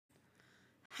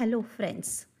Hello,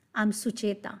 friends. I'm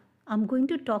Sucheta. I'm going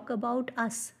to talk about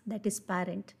us, that is,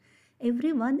 parent.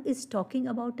 Everyone is talking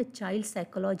about a child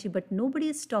psychology, but nobody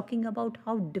is talking about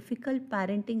how difficult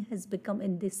parenting has become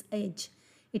in this age.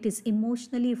 It is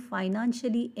emotionally,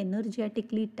 financially,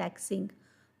 energetically taxing.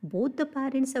 Both the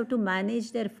parents have to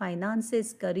manage their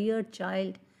finances, career,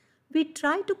 child. We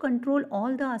try to control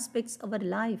all the aspects of our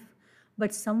life,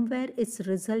 but somewhere it's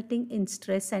resulting in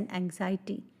stress and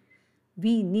anxiety.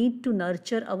 We need to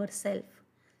nurture ourselves.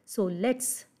 So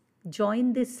let's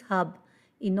join this hub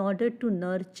in order to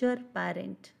nurture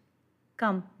parent.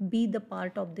 Come, be the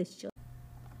part of this journey.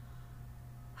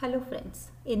 Hello,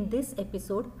 friends. In this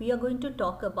episode, we are going to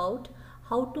talk about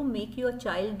how to make your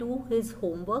child do his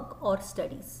homework or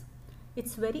studies.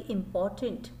 It's very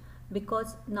important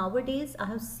because nowadays I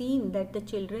have seen that the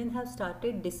children have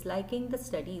started disliking the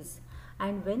studies.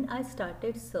 And when I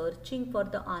started searching for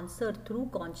the answer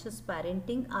through conscious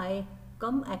parenting, I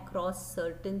come across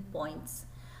certain points.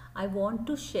 I want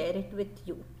to share it with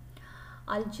you.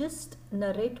 I'll just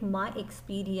narrate my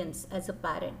experience as a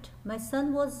parent. My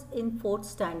son was in fourth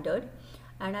standard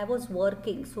and I was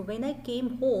working. So when I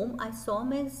came home, I saw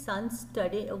my son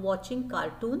watching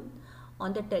cartoon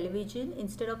on the television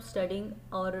instead of studying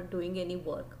or doing any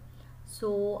work.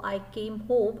 So I came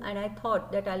home and I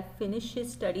thought that I'll finish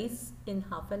his studies in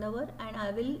half an hour and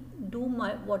I will do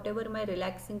my whatever my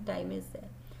relaxing time is there.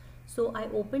 So I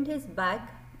opened his bag,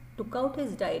 took out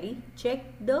his diary,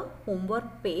 checked the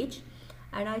homework page,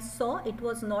 and I saw it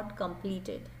was not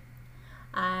completed.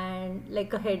 And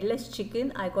like a headless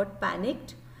chicken, I got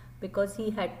panicked because he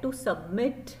had to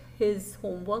submit his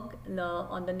homework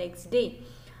on the next day,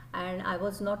 and I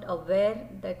was not aware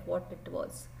that what it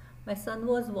was. My son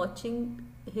was watching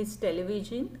his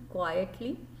television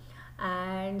quietly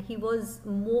and he was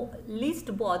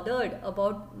least bothered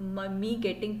about me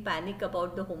getting panic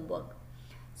about the homework.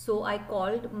 So I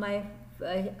called my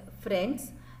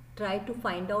friends, tried to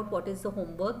find out what is the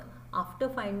homework. After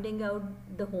finding out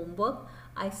the homework,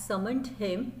 I summoned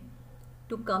him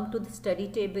to come to the study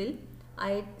table.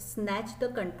 I snatched the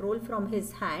control from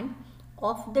his hand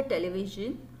off the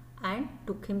television and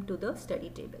took him to the study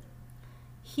table.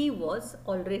 He was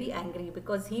already angry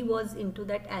because he was into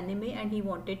that anime and he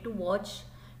wanted to watch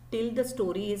till the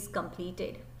story is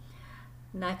completed.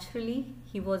 Naturally,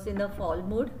 he was in a fall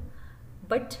mood,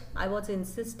 but I was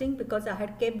insisting because I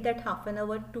had kept that half an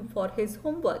hour for his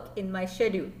homework in my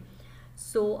schedule.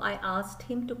 So I asked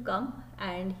him to come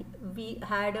and we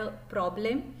had a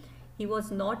problem. He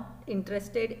was not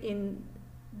interested in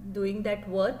doing that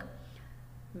work.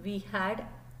 We had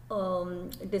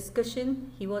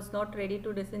discussion. He was not ready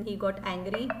to listen. He got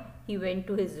angry. He went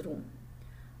to his room.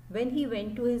 When he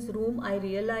went to his room, I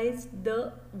realized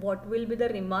what will be the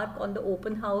remark on the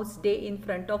open house day in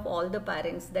front of all the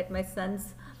parents that my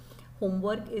son's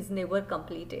homework is never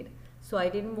completed. So I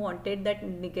didn't wanted that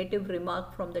negative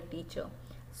remark from the teacher.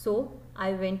 So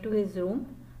I went to his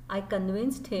room. I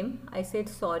convinced him. I said,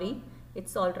 sorry,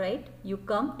 it's all right. You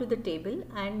come to the table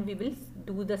and we will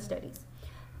do the studies.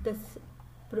 This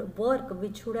work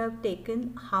which would have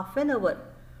taken half an hour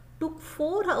took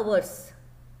 4 hours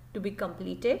to be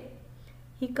completed.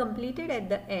 He completed at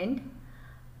the end,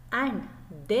 and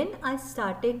then I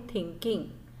started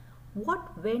thinking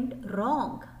what went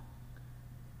wrong.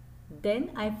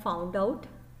 Then I found out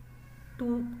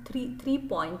three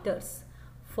pointers.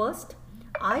 First,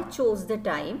 I chose the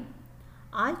time,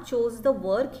 I chose the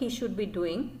work he should be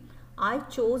doing, I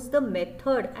chose the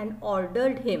method and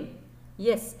ordered him.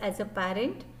 Yes, as a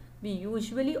parent, we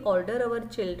usually order our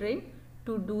children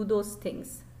to do those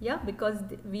things. Yeah, because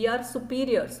we are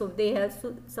superior, so they are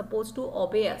supposed to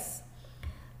obey us.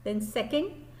 Then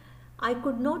second, I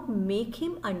could not make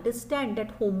him understand that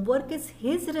homework is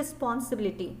his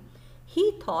responsibility.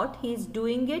 He thought he is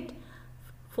doing it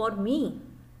for me.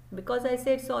 Because I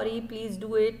said, sorry, please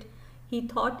do it, he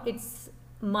thought it's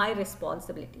my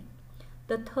responsibility.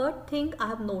 The third thing I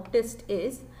have noticed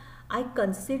is I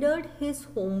considered his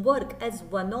homework as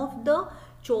one of the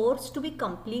chores to be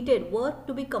completed, work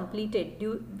to be completed,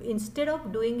 instead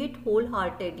of doing it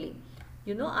wholeheartedly.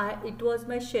 It was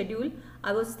my schedule.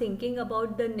 I was thinking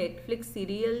about the Netflix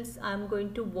serials I'm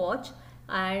going to watch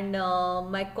and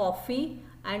my coffee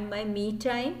and my me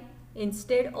time,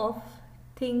 instead of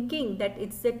thinking that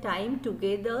it's the time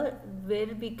together where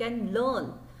we can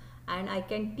learn and I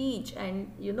can teach,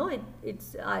 and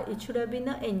it should have been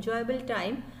an enjoyable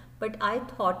time, but I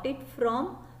thought it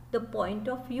from the point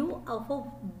of view of a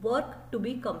work to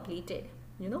be completed.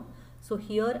 So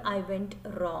here I went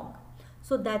wrong.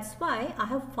 So that's why I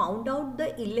have found out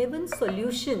the 11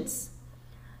 solutions.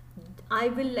 I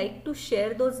will like to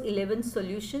share those 11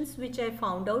 solutions which I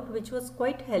found out, which was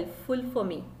quite helpful for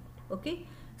me. Okay,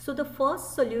 so the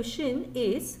first solution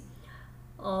is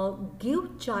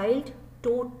give child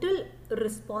total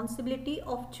responsibility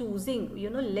of choosing.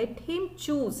 Let him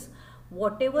choose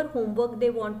whatever homework they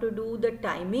want to do, the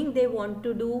timing they want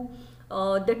to do,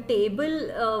 the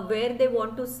table where they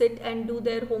want to sit and do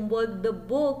their homework, the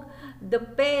book, the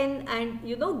pen, and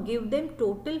give them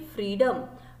total freedom.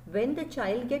 When the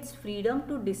child gets freedom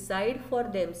to decide for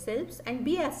themselves and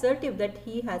be assertive that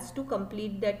he has to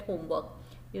complete that homework,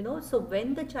 so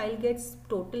when the child gets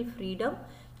total freedom,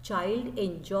 child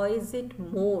enjoys it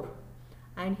more,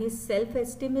 and his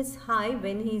self-esteem is high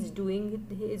when he is doing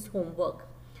his homework.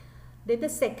 Then the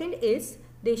second is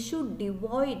they should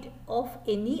devoid of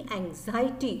any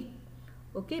anxiety.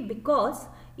 Okay, because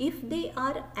if they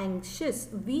are anxious,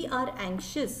 we are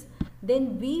anxious,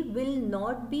 then we will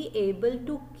not be able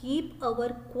to keep our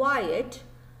quiet,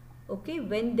 okay,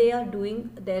 when they are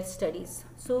doing their studies.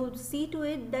 So see to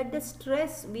it that the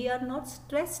stress, we are not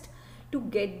stressed to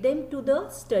get them to the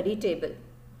study table.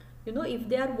 If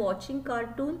they are watching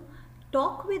cartoon,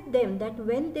 talk with them that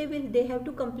when they have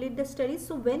to complete the study.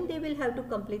 So when they will have to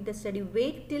complete the study,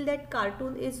 wait till that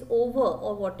cartoon is over,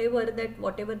 or whatever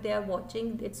they are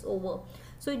watching, it's over.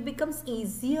 So it becomes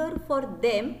easier for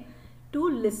them to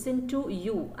listen to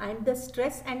you, and the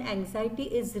stress and anxiety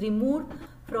is removed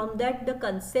from that, the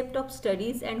concept of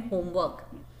studies and homework.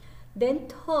 Then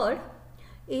third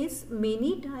is,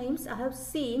 many times I have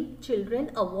seen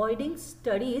children avoiding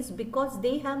studies because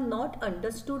they have not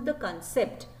understood the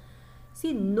concept.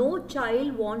 See, no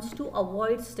child wants to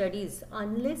avoid studies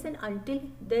unless and until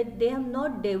that they have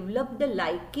not developed the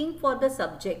liking for the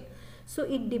subject. So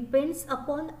it depends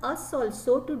upon us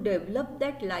also to develop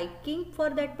that liking for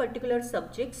that particular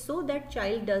subject, so that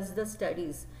child does the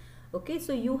studies. Okay,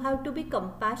 so you have to be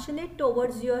compassionate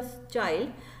towards your child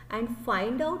and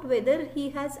find out whether he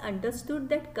has understood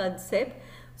that concept.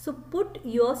 So put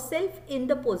yourself in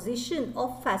the position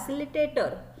of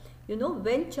facilitator.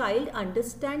 When child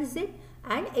understands it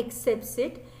and accepts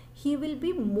it, he will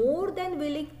be more than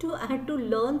willing to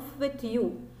learn with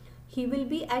you. He will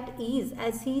be at ease,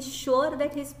 as he is sure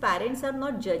that his parents are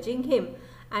not judging him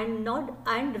and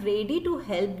ready to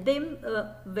help them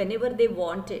whenever they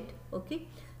want it. Okay,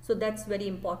 so that's very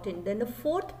important. Then the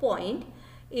fourth point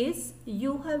is,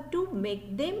 you have to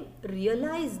make them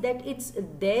realize that it's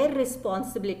their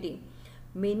responsibility.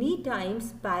 Many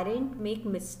times parents make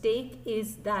mistake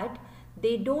is that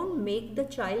they don't make the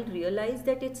child realize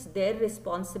that it's their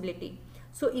responsibility.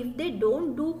 So if they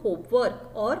don't do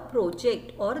homework or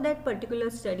project or that particular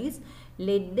studies,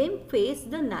 let them face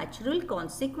the natural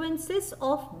consequences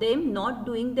of them not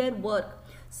doing their work.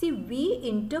 See, we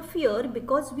interfere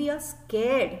because we are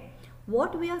scared.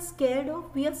 What we are scared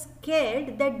of? We are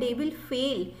scared that they will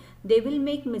fail, they will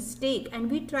make mistake, and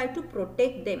we try to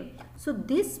protect them. So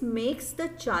this makes the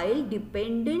child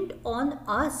dependent on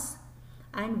us.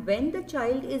 And when the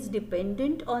child is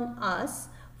dependent on us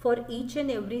for each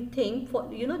and everything, for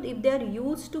if they are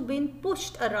used to being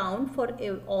pushed around for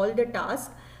all the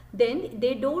tasks, then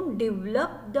they don't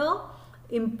develop the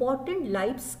important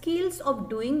life skills of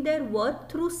doing their work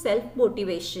through self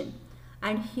motivation.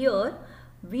 And here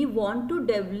we want to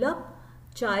develop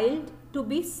child to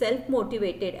be self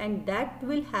motivated, and that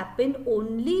will happen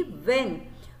only when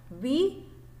we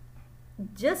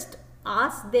just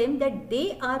ask them that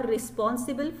they are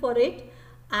responsible for it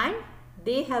and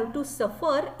they have to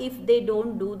suffer if they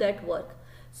don't do that work.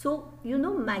 So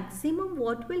maximum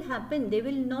what will happen, they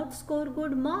will not score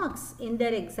good marks in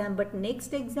their exam, but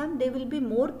next exam they will be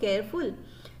more careful.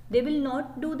 They will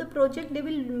not do the project, they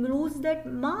will lose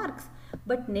that marks,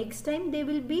 but next time they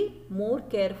will be more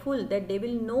careful, that they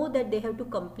will know that they have to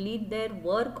complete their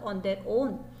work on their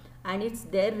own and it's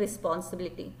their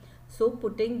responsibility. So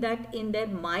putting that in their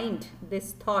mind,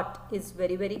 this thought is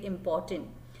very, very important.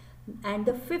 And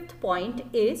the fifth point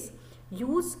is,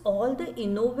 use all the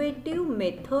innovative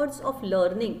methods of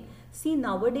learning. See,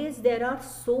 nowadays there are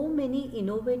so many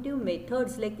innovative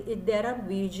methods, like there are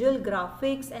visual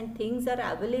graphics and things are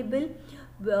available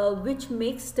which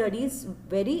make studies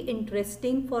very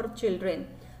interesting for children.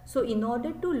 So in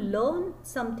order to learn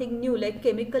something new, like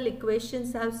chemical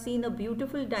equations, I have seen a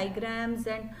beautiful diagrams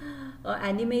and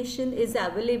animation is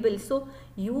available. So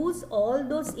use all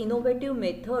those innovative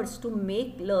methods to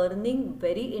make learning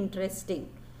very interesting.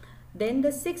 Then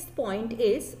the sixth point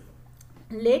is,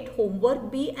 let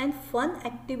homework be an fun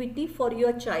activity for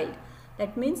your child.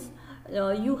 That means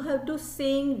you have to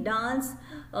sing, dance,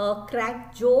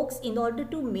 crack jokes in order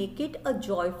to make it a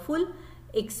joyful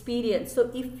experience. So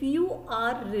if you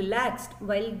are relaxed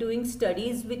while doing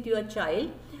studies with your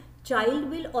child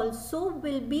will also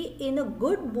will be in a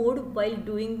good mood while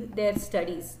doing their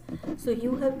studies. So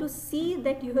you have to see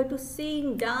that you have to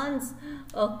sing, dance,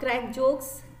 crack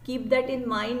jokes. Keep that in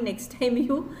mind next time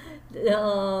you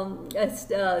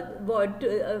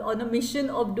on a mission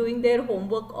of doing their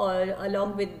homework or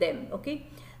along with them. Okay,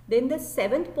 then the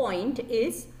seventh point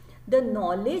is the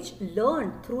knowledge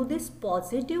learned through this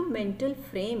positive mental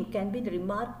frame can be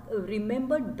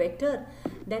remembered better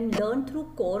than learned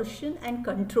through coercion and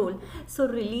control. So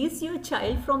release your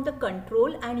child from the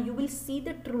control and you will see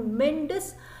the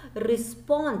tremendous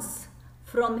response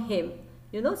from him.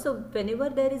 So whenever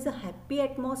there is a happy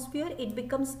atmosphere, it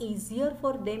becomes easier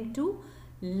for them to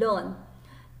learn.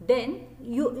 Then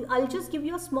I'll just give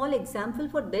you a small example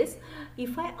for this.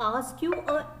 If I ask you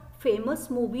a famous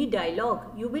movie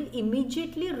dialogue, you will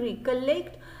immediately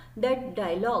recollect that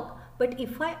dialogue. But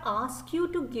if I ask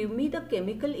you to give me the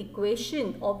chemical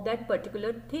equation of that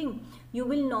particular thing, you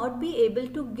will not be able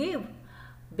to give,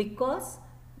 because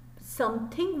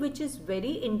something which is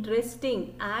very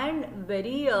interesting and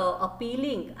very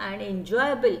appealing and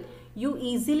enjoyable, you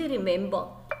easily remember.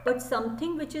 But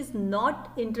something which is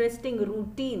not interesting,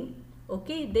 routine,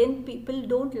 okay, then people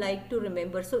don't like to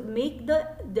remember. So make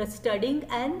the studying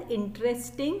an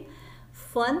interesting,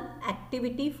 fun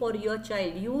activity for your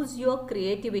child. Use your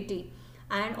creativity,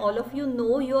 and all of you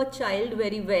know your child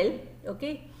very well.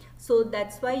 Okay, so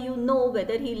that's why you know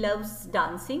whether he loves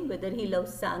dancing, whether he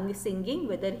loves singing,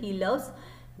 whether he loves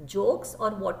jokes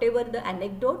or whatever the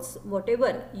anecdotes,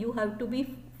 whatever. You have to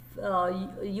be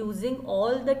using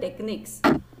all the techniques,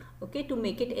 okay, to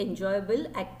make it enjoyable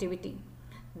activity.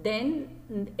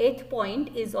 Then eighth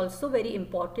point is also very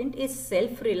important, is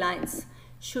self-reliance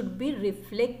should be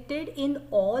reflected in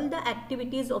all the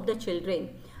activities of the children,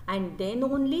 and then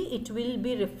only it will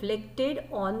be reflected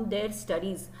on their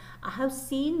studies. I have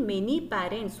seen many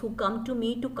parents who come to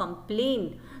me to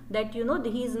complain that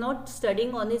he is not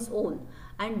studying on his own.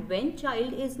 And when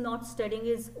child is not studying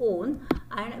his own,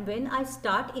 and when I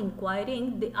start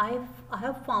inquiring, I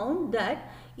have found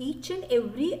that each and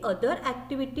every other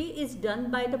activity is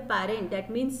done by the parent. That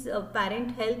means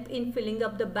parent help in filling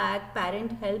up the bag,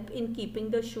 parent help in keeping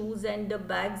the shoes and the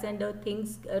bags and the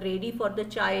things ready for the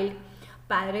child,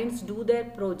 parents do their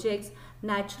projects.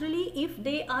 Naturally, if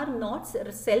they are not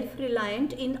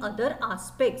self-reliant in other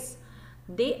aspects,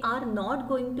 they are not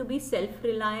going to be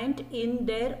self-reliant in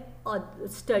their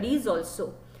studies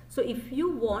also. So if you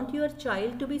want your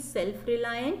child to be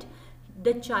self-reliant,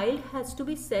 the child has to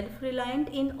be self-reliant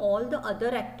in all the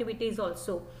other activities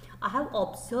also. I have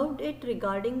observed it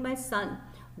regarding my son.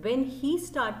 When he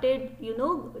started,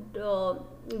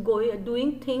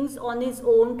 doing things on his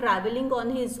own, traveling on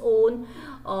his own,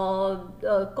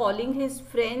 calling his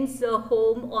friends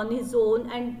home on his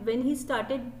own, and when he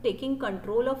started taking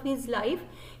control of his life,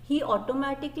 he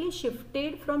automatically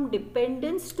shifted from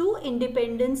dependence to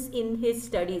independence in his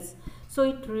studies. So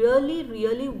it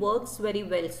really works very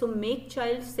well. So make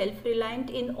child self-reliant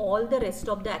in all the rest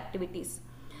of the activities.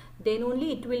 Then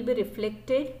only it will be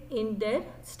reflected in their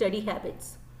study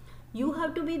habits. You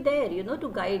have to be there, to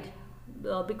guide,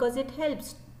 because it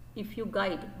helps if you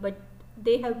guide, but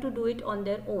they have to do it on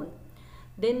their own.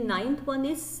 Then ninth one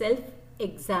is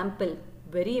self-example.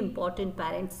 Very important,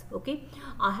 parents. Okay,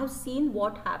 I have seen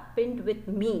what happened with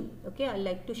me. Okay, I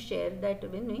like to share that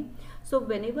with me. So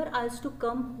whenever I used to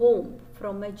come home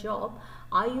from my job,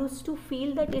 I used to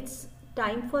feel that it's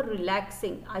time for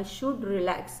relaxing. I should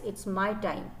relax. It's my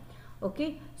time.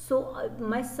 Okay, so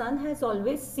my son has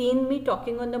always seen me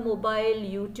talking on the mobile,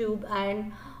 YouTube,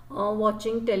 and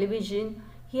watching television.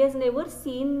 He has never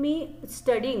seen me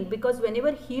studying, because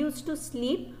whenever he used to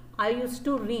sleep, I used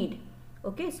to read.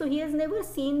 Okay, so he has never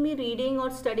seen me reading or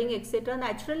studying, etc.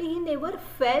 Naturally, he never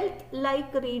felt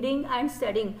like reading and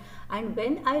studying. And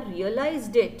when I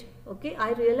realized it, okay,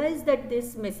 I realized that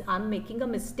I'm making a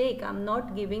mistake. I'm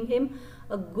not giving him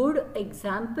a good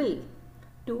example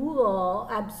to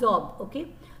absorb.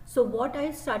 Okay, so what I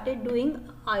started doing,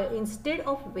 instead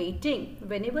of waiting,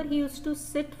 whenever he used to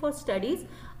sit for studies,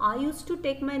 I used to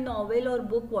take my novel or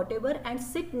book, whatever, and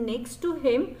sit next to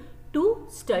him to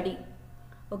study.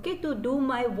 Okay, to do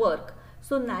my work.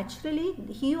 So naturally,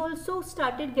 he also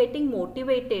started getting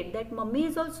motivated that mommy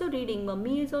is also reading,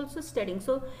 mommy is also studying.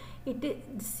 So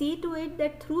see to it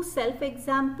that through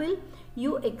self-example,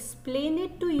 you explain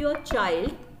it to your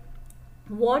child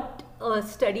what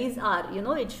studies are.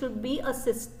 It should be a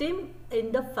system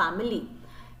in the family.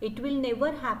 It will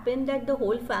never happen that the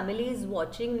whole family is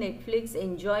watching Netflix,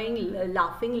 enjoying,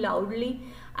 laughing loudly,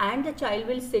 and the child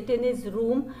will sit in his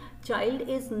room. Child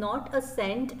is not a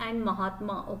saint and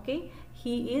Mahatma, okay?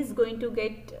 He is going to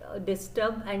get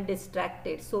disturbed and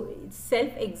distracted. So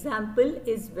self example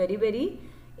is very, very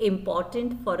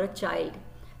important for a child.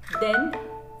 Then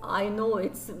I know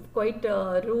it's quite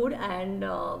rude, and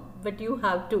but you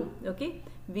have to, okay?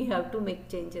 We have to make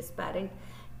changes, parent.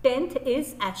 10th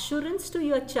is assurance to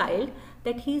your child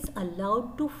that he is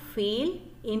allowed to fail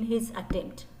in his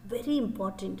attempt. Very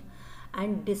important.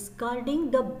 And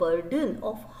discarding the burden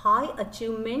of high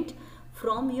achievement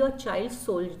from your child's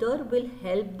shoulder will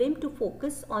help them to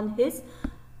focus on his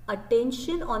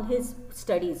attention on his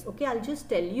studies. Okay, I'll just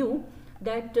tell you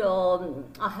that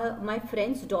my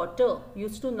friend's daughter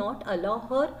used to not allow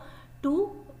her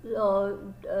to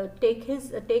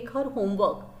take her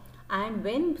homework. And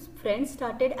when friends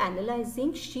started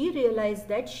analyzing, she realized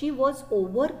that she was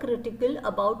overcritical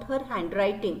about her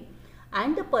handwriting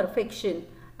and the perfection,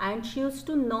 and she used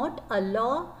to not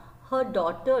allow her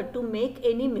daughter to make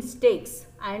any mistakes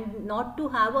and not to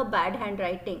have a bad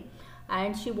handwriting.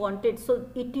 And she wanted, so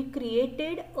it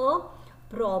created a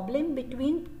problem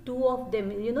between two of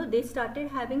them. You know, they started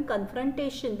having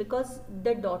confrontation because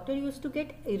the daughter used to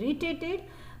get irritated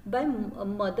by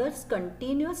mother's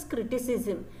continuous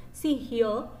criticism. See,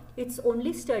 here it's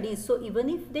only studies, so even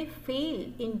if they fail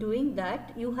in doing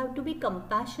that, you have to be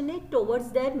compassionate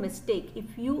towards their mistake.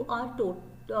 If you are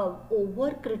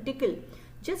over critical,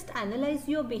 just analyze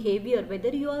your behavior, whether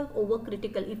you are over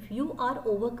critical. If you are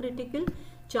over critical,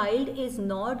 child is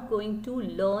not going to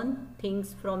learn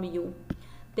things from you.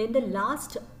 Then the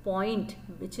last point,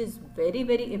 which is very,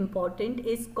 very important,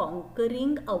 is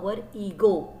conquering our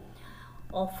ego.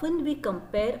 Often we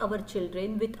compare our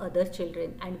children with other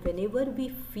children, and whenever we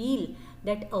feel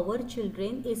that our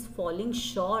children is falling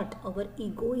short, our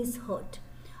ego is hurt.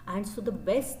 And so the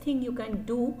best thing you can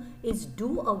do is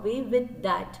do away with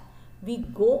that. We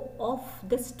go off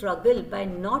the struggle by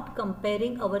not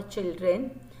comparing our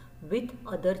children with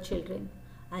other children,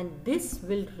 and this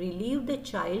will relieve the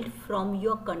child from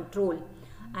your control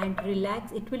and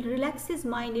it will relax his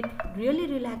mind. It really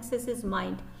relaxes his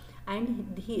mind,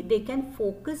 and they can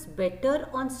focus better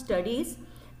on studies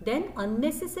than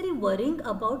unnecessary worrying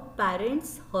about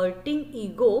parents hurting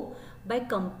ego by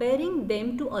comparing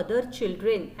them to other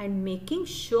children, and making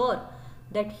sure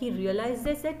that he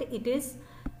realizes that he's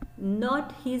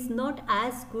not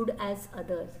as good as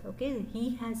others. Okay,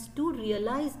 he has to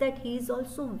realize that he is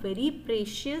also very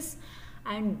precious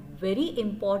and very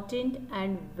important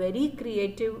and very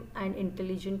creative and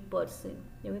intelligent person.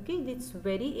 Okay, it's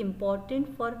very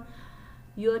important for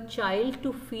your child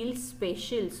to feel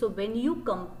special. So when you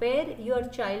compare your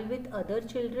child with other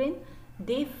children,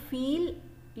 they feel,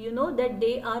 you know, that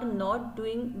they are not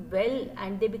doing well,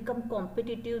 and they become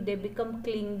competitive, they become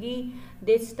clingy,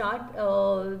 they start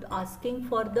asking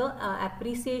for the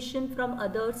appreciation from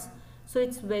others. So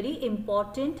it's very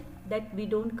important that we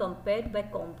don't compare by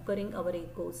conquering our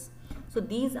egos. So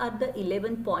these are the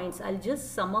 11 points. I'll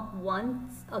just sum up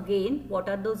once again what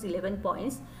are those 11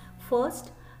 points.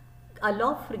 First,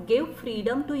 give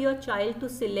freedom to your child to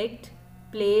select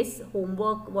place,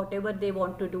 homework, whatever they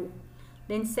want to do.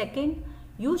 Then second,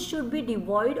 you should be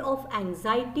devoid of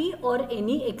anxiety or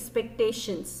any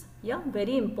expectations. Yeah,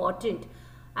 very important.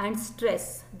 And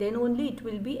stress. Then only it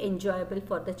will be enjoyable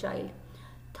for the child.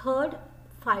 Third,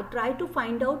 try to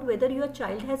find out whether your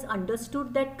child has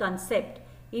understood that concept.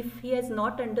 If he has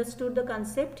not understood the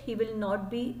concept, he will not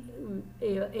be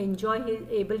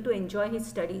able to enjoy his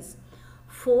studies.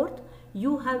 Fourth,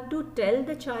 you have to tell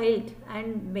the child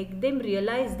and make them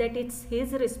realize that it's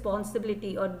his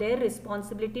responsibility or their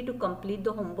responsibility to complete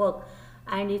the homework,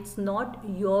 and it's not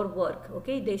your work.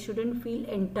 Okay, they shouldn't feel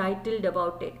entitled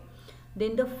about it.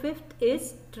 Then the fifth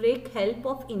is take help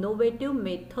of innovative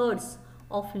methods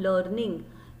of learning.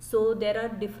 So there are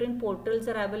different portals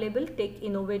are available. Take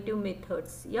innovative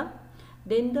methods. Yeah.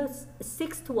 Then the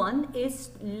sixth one is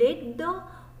let the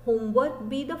homework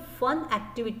be the fun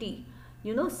activity.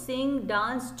 You know, sing,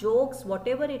 dance, jokes,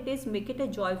 whatever it is, make it a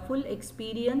joyful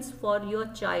experience for your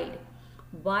child.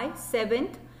 Why?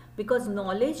 Seventh, because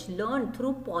knowledge learned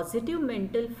through positive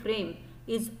mental frame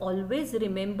is always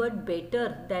remembered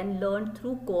better than learned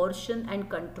through coercion and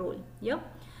control. Yeah.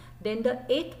 Then the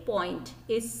eighth point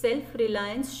is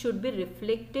self-reliance should be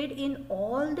reflected in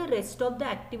all the rest of the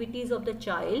activities of the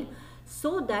child,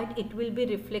 so that it will be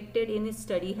reflected in his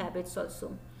study habits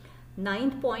also.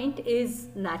 Ninth point is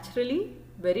naturally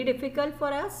very difficult for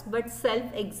us, but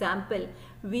self-example.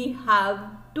 We have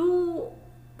to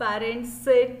parents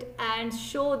sit and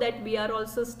show that we are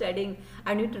also studying,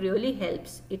 and it really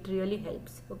helps. It really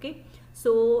helps. Okay,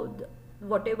 so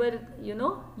whatever, you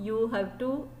know, you have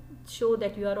to show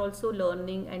that you are also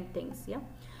learning and things. Yeah.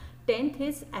 10th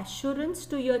is assurance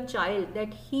to your child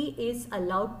that he is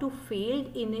allowed to fail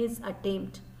in his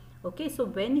attempt. Okay, so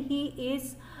when he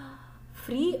is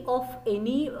free of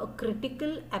any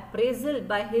critical appraisal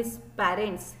by his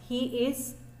parents, he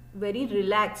is very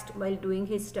relaxed while doing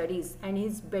his studies, and he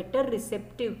is better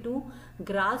receptive to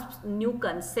grasp new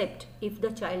concept if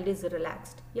the child is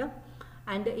relaxed. Yeah.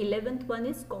 And the 11th one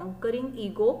is conquering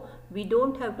ego. We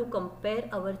don't have to compare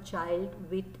our child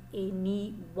with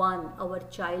anyone. Our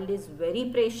child is very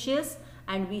precious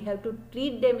and we have to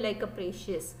treat them like a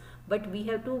precious, but we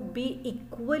have to be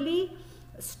equally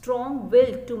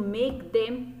strong-willed to make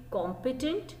them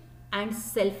competent and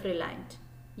self-reliant.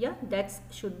 Yeah, that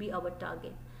should be our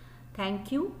target.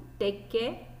 Thank you. Take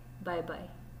care. Bye bye.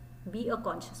 Be a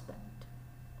conscious parent.